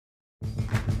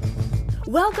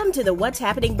Welcome to the What's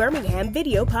Happening Birmingham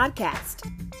video podcast.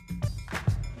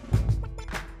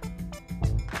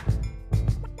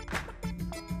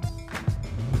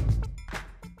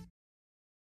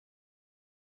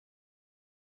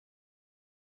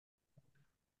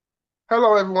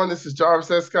 Hello, everyone. This is Jarvis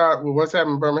Escott with What's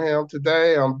Happening Birmingham.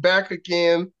 Today, I'm back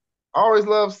again. I always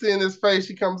love seeing this face.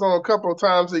 She comes on a couple of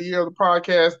times a year of the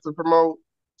podcast to promote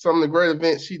some of the great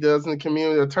events she does in the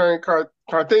community. Attorney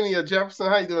Carthenia Jefferson,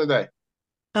 how you doing today?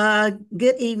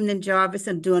 Good evening, Jarvis.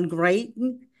 I'm doing great.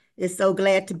 It's so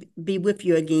glad to be with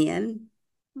you again.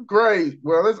 Great.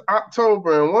 Well, it's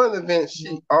October, and one of the events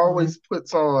she always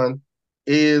puts on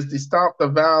is the Stop the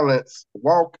Violence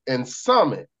Walk and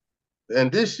Summit.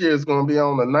 And this year is going to be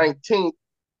on the 19th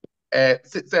at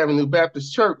 6th Avenue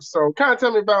Baptist Church. So kind of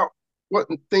tell me about what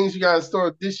things you got in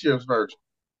store this year's version.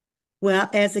 Well,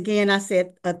 as again, I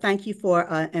said, thank you for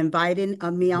inviting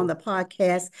me on the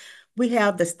podcast. We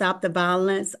have the Stop the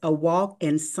Violence, a walk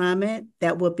and summit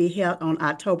that will be held on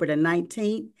October the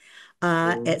 19th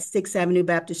at 6th Avenue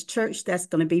Baptist Church. That's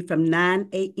going to be from 9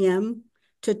 a.m.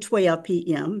 to 12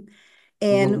 p.m.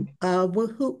 And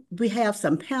we have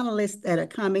some panelists that are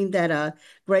coming that are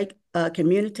great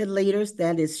community leaders.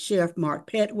 That is Sheriff Mark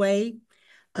Petway,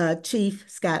 Chief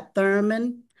Scott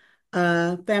Thurman,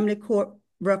 Family Court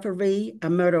Referee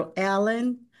Myrtle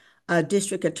Allen,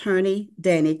 District Attorney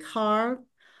Danny Carr.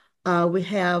 We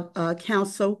have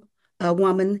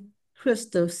Councilwoman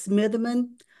Crystal Smitherman.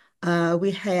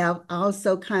 We have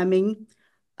also coming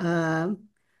Dr.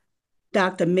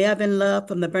 Melvin Love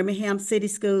from the Birmingham City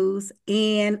Schools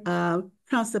and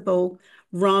Principal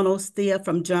Ronald Steele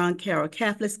from John Carroll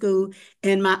Catholic School,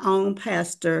 and my own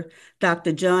pastor,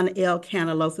 Dr. John L.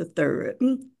 Cantaloupe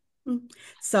III.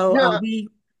 So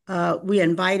we're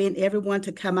inviting everyone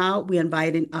to come out. We're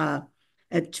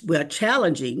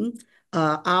challenging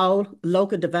all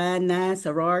local Divine Nine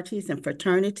sororities and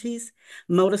fraternities,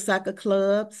 motorcycle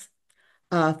clubs,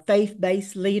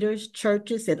 faith-based leaders,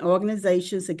 churches, and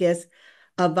organizations against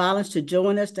violence to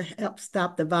join us to help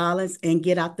stop the violence and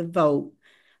get out the vote.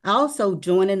 Also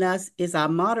joining us is our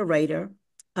moderator,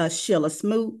 Sheila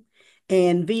Smoot,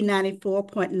 and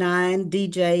V94.9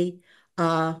 DJ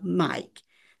Mike.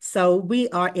 So we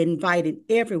are inviting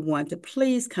everyone to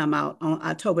please come out on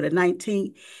October the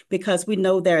 19th because we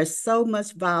know there is so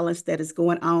much violence that is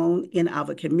going on in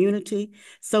our community,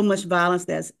 so much violence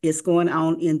that is going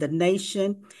on in the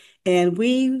nation, and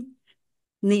we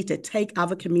need to take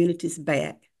our communities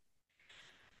back.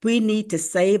 We need to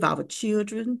save our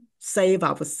children, save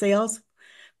ourselves,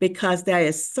 because there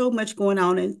is so much going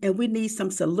on and we need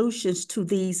some solutions to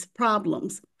these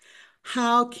problems.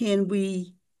 How can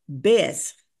we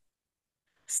best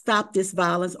stop this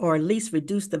violence or at least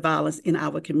reduce the violence in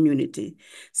our community?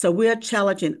 So we're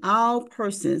challenging all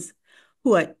persons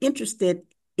who are interested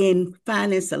in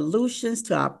finding solutions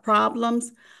to our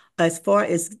problems as far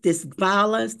as this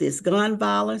violence, this gun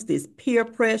violence, this peer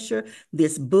pressure,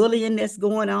 this bullying that's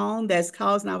going on that's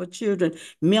causing our children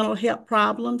mental health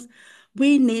problems.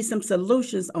 We need some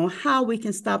solutions on how we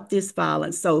can stop this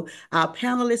violence. So our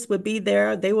panelists will be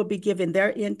there. They will be giving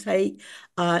their intake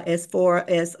as far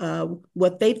as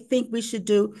what they think we should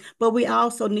do. But we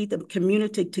also need the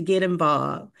community to get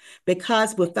involved,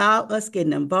 because without us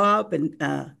getting involved,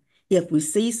 and if we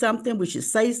see something, we should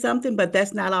say something, but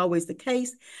that's not always the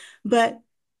case. But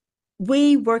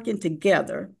we working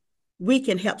together, we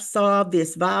can help solve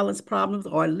this violence problems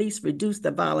or at least reduce the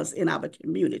violence in our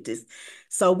communities.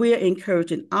 So we're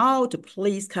encouraging all to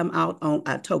please come out on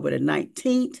October the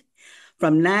 19th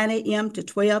from 9 a.m. to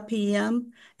 12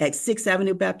 p.m. at 6th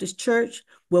Avenue Baptist Church,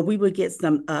 where we will get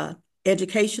some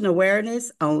education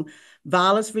awareness on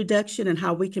violence reduction and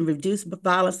how we can reduce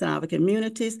violence in our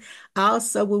communities.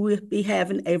 Also, we will be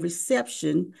having a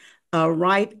reception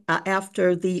right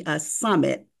after the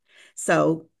summit.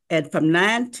 So from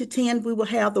 9 to 10, we will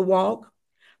have the walk.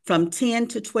 From 10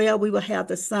 to 12, we will have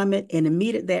the summit, and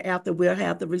immediately thereafter, we'll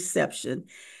have the reception.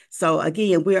 So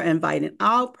again, we're inviting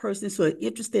all persons who are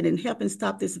interested in helping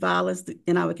stop this violence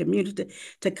in our community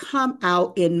to come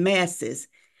out in masses,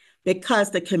 because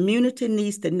the community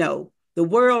needs to know, the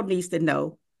world needs to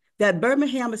know that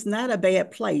Birmingham is not a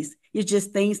bad place. It's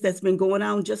just things that's been going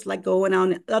on, just like going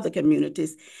on in other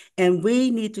communities. And we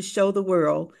need to show the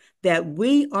world that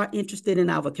we are interested in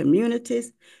our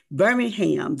communities,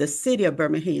 Birmingham, the city of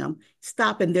Birmingham,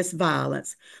 stopping this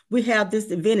violence. We have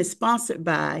this event is sponsored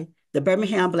by the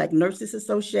Birmingham Black Nurses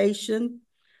Association,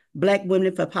 Black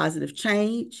Women for Positive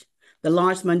Change, the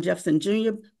Lawrence Munn Jefferson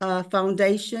Jr.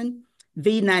 Foundation,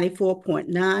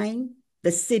 V94.9,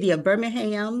 the city of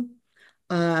Birmingham,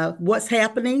 What's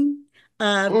Happening,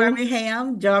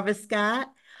 Birmingham, Jarvis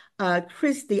Scott,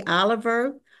 Christy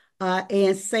Oliver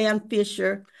and Sam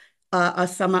Fisher are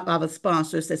some of our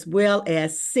sponsors, as well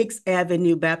as 6th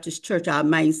Avenue Baptist Church, our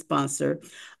main sponsor,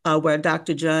 where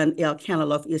Dr. John L.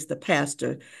 Cantaloupe is the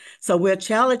pastor. So we're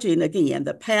challenging, again,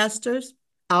 the pastors,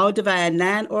 our Divine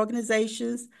Nine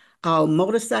organizations, our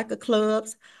motorcycle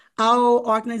clubs, our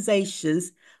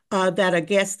organizations that are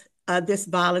against this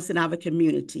violence in our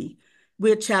community.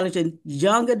 We're challenging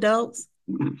young adults,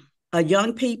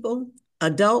 young people,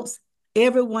 adults,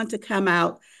 everyone to come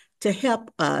out to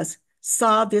help us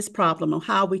solve this problem on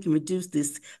how we can reduce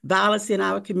this violence in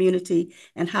our community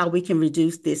and how we can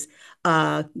reduce this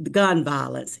gun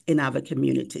violence in our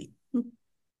community.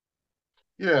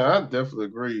 Yeah, I definitely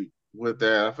agree with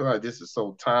that. I feel like this is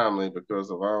so timely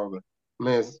because of all the,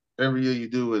 man, every year you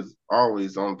do is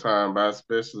always on time, but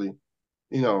especially,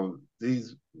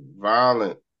 these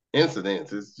violent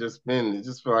incidents. It just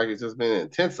feel like it's just been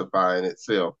intensifying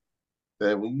itself.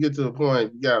 That when you get to the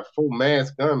point, you got full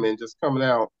mass gunmen just coming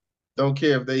out, don't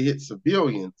care if they hit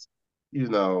civilians,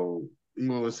 even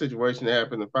with a situation that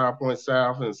happened in 5 Points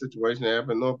South and a situation that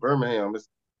happened in North Birmingham,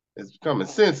 it's becoming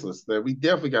senseless. That we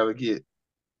definitely got to get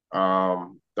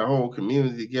the whole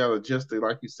community together, just to,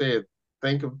 like you said,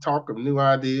 talk of new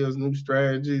ideas, new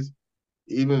strategies,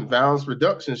 even violence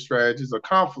reduction strategies or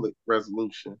conflict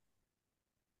resolution.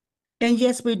 And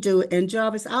yes, we do. And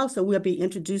Jarvis, also, we'll be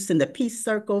introducing the peace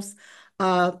circles.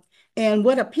 And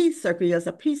what a peace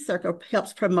circle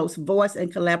helps promote voice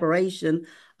and collaboration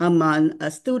among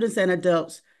students and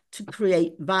adults to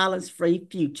create violence-free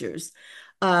futures.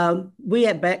 We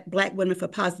at Black Women for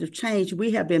Positive Change,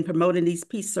 we have been promoting these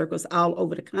peace circles all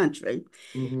over the country.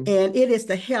 Mm-hmm. And it is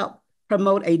to help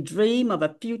promote a dream of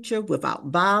a future without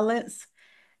violence.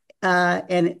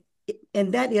 And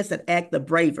that is an act of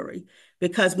bravery,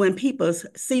 because when people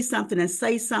see something and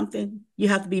say something, you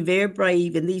have to be very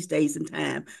brave in these days and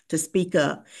time to speak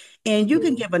up. And you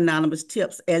can give anonymous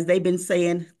tips, as they've been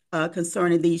saying,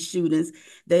 concerning these shootings.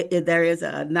 There is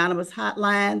an anonymous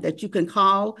hotline that you can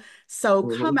call. So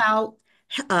come out,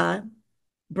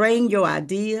 bring your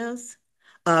ideas,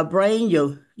 bring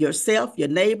yourself, your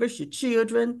neighbors, your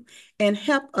children, and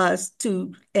help us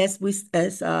to, as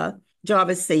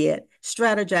Jarvis said,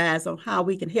 strategize on how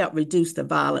we can help reduce the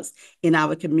violence in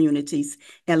our communities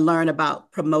and learn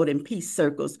about promoting peace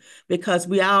circles, because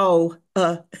we all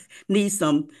need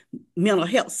some mental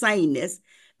health saneness.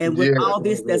 And with all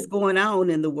this that's going on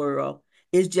in the world,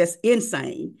 it's just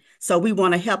insane. So we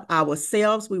want to help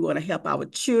ourselves. We want to help our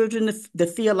children to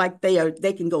feel like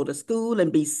they can go to school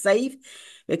and be safe,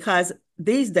 because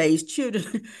these days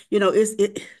children,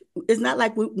 it's not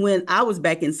like when I was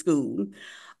back in school.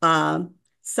 The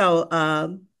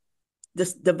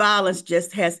violence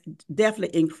just has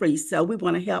definitely increased. So we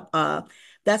want to help.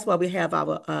 That's why we have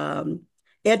our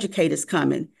educators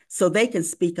coming, so they can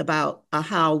speak about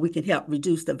how we can help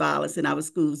reduce the violence in our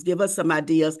schools, give us some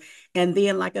ideas. And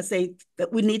then, like I say,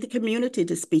 that we need the community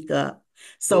to speak up.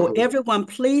 So everyone,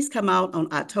 please come out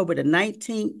on October the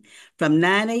 19th from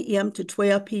 9 a.m. to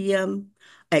 12 p.m.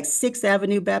 at 6th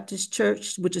Avenue Baptist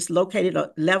Church, which is located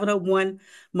at 1101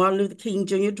 Martin Luther King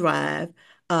Jr. Drive,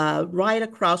 right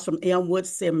across from Elmwood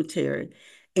Cemetery,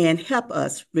 and help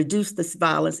us reduce this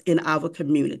violence in our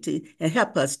community and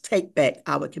help us take back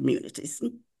our communities.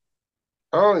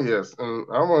 Oh, yes. And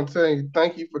I want to tell you,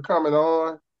 thank you for coming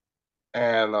on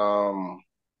and,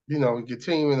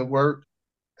 continuing to work.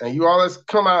 And you all, let's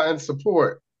come out and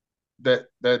support that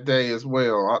day as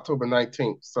well, October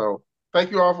 19th. So thank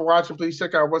you all for watching. Please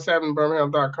check out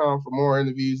what'shappeningbirmingham.com for more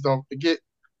interviews. Don't forget,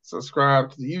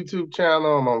 subscribe to the YouTube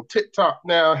channel. I'm on TikTok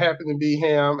now, Happen to Be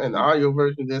Ham, and the audio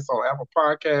version of this on Apple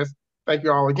Podcasts. Thank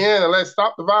you all again, and let's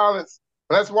stop the violence.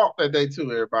 Let's walk that day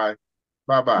too, everybody.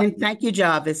 Bye-bye. And thank you,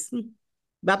 Jarvis.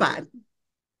 Bye-bye.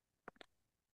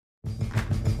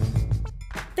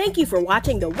 Thank you for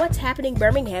watching the What's Happening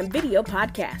Birmingham video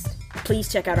podcast.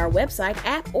 Please check out our website,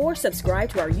 app, or subscribe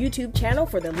to our YouTube channel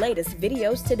for the latest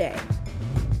videos today.